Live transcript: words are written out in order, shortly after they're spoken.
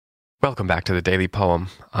Welcome back to the Daily Poem.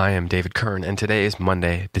 I am David Kern, and today is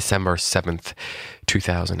Monday, December 7th,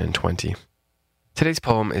 2020. Today's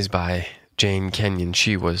poem is by Jane Kenyon.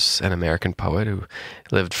 She was an American poet who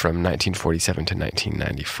lived from 1947 to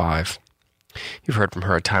 1995. You've heard from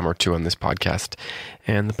her a time or two on this podcast,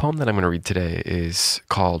 and the poem that I'm going to read today is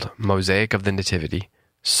called Mosaic of the Nativity,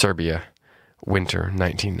 Serbia, Winter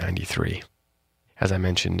 1993. As I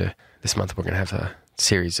mentioned, this month we're going to have a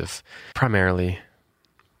series of primarily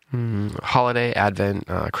holiday, Advent,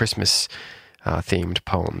 Christmas themed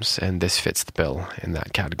poems, and this fits the bill in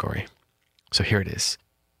that category. So here it is.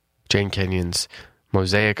 Jane Kenyon's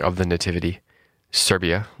Mosaic of the Nativity,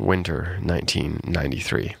 Serbia, Winter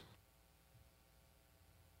 1993.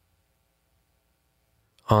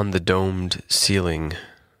 On the domed ceiling,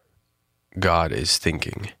 God is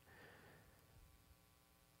thinking.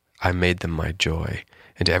 I made them my joy,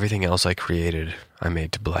 and everything else I created I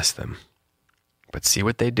made to bless them. But see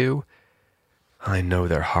what they do? I know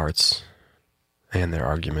their hearts and their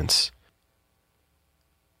arguments.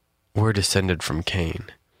 We're descended from Cain.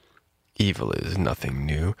 Evil is nothing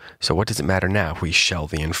new, so what does it matter now if we shell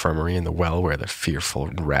the infirmary in the well where the fearful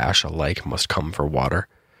and rash alike must come for water?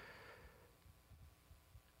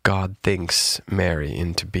 God thinks Mary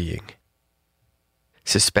into being.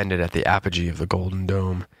 Suspended at the apogee of the golden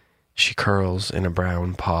dome, she curls in a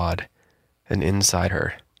brown pod, and inside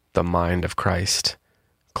her, the mind of Christ,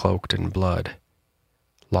 cloaked in blood,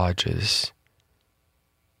 lodges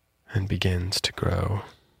and begins to grow.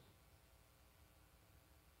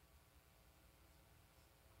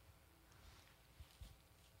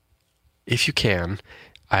 If you can,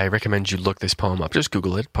 I recommend you look this poem up. Just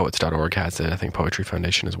Google it. Poets.org has it. I think Poetry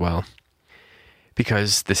Foundation as well.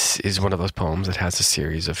 Because this is one of those poems that has a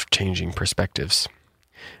series of changing perspectives.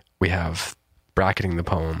 We have, bracketing the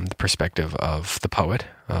poem, the perspective of the poet,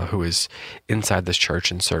 who is inside this church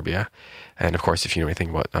in Serbia. And of course, if you know anything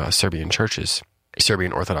about Serbian churches,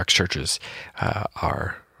 Serbian Orthodox churches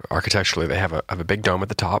are architecturally, they have a big dome at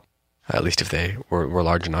the top, at least if they were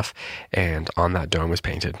large enough, and on that dome was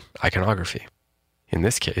painted iconography. In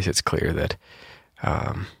this case, it's clear that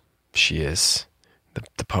the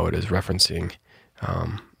poet is referencing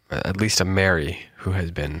at least a Mary who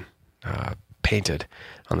has been painted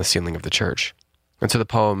on the ceiling of the church. And so the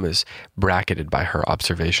poem is bracketed by her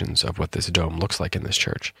observations of what this dome looks like in this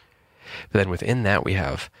church. But then within that, we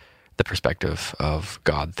have the perspective of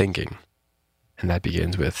God thinking. And that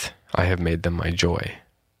begins with, I have made them my joy.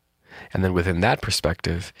 And then within that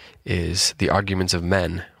perspective is the arguments of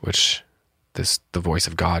men, which the voice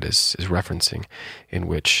of God is referencing, in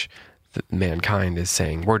which mankind is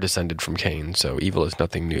saying, we're descended from Cain, so evil is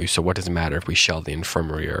nothing new, so what does it matter if we shell the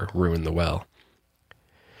infirmary or ruin the well?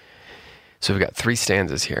 So we've got three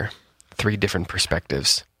stanzas here, three different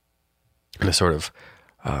perspectives, and a sort of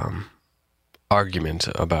argument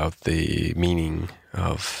about the meaning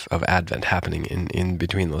of Advent happening in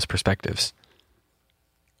between those perspectives.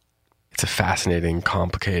 It's a fascinating,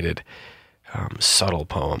 complicated, subtle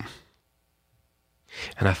poem.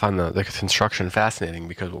 And I find the construction fascinating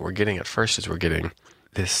because what we're getting at first is we're getting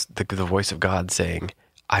the voice of God saying,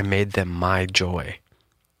 I made them my joy.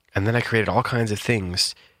 And then I created all kinds of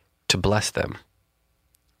things to bless them.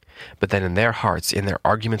 But then in their hearts, in their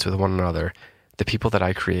arguments with one another, the people that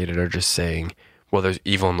I created are just saying, well, there's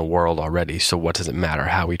evil in the world already, so what does it matter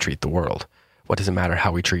how we treat the world? What does it matter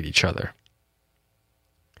how we treat each other?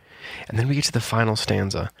 And then we get to the final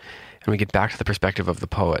stanza, and we get back to the perspective of the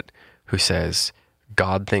poet who says,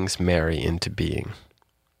 God thinks Mary into being.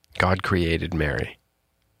 God created Mary.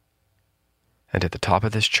 And at the top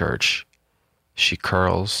of this church, she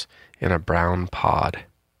curls in a brown pod,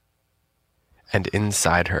 and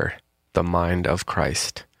inside her, the mind of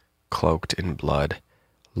Christ, cloaked in blood,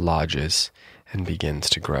 lodges and begins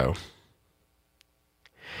to grow.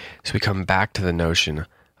 So we come back to the notion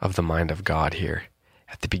of the mind of God here.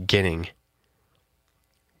 At the beginning,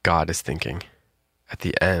 God is thinking. At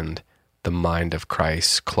the end, the mind of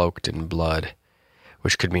Christ, cloaked in blood,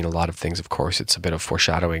 which could mean a lot of things, of course. It's a bit of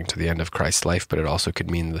foreshadowing to the end of Christ's life, but it also could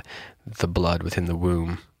mean the blood within the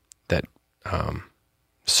womb that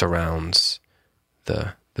surrounds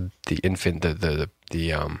the infant, the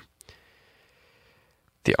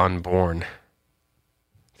unborn,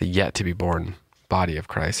 the yet to be born body of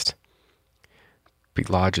Christ.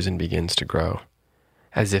 Lodges and begins to grow,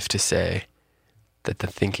 as if to say that the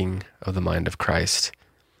thinking of the mind of Christ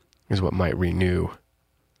is what might renew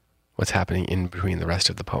what's happening in between the rest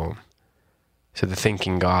of the poem. So the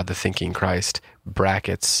thinking God, the thinking Christ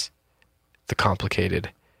brackets the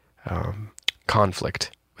complicated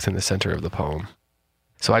conflict within the center of the poem.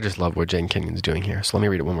 So I just love what Jane Kenyon's doing here. So let me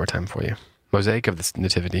read it one more time for you. Mosaic of the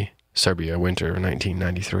Nativity, Serbia, winter of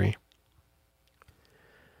 1993.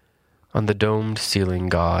 On the domed ceiling,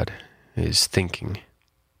 God is thinking.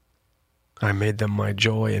 I made them my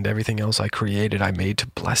joy, and everything else I created I made to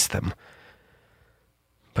bless them.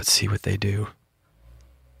 But see what they do.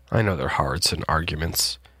 I know their hearts and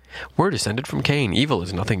arguments. We're descended from Cain. Evil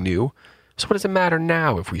is nothing new. So what does it matter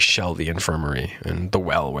now if we shell the infirmary and the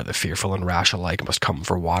well where the fearful and rash alike must come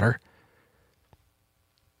for water?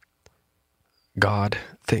 God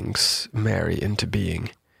thinks Mary into being.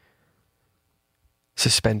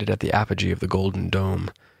 Suspended at the apogee of the golden dome,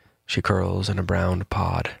 she curls in a brown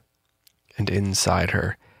pod, and inside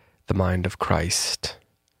her the mind of Christ,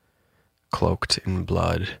 cloaked in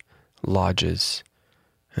blood, lodges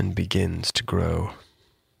and begins to grow.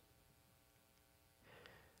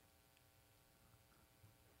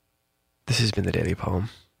 This has been the Daily Poem.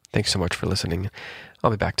 Thanks so much for listening.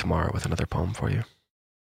 I'll be back tomorrow with another poem for you.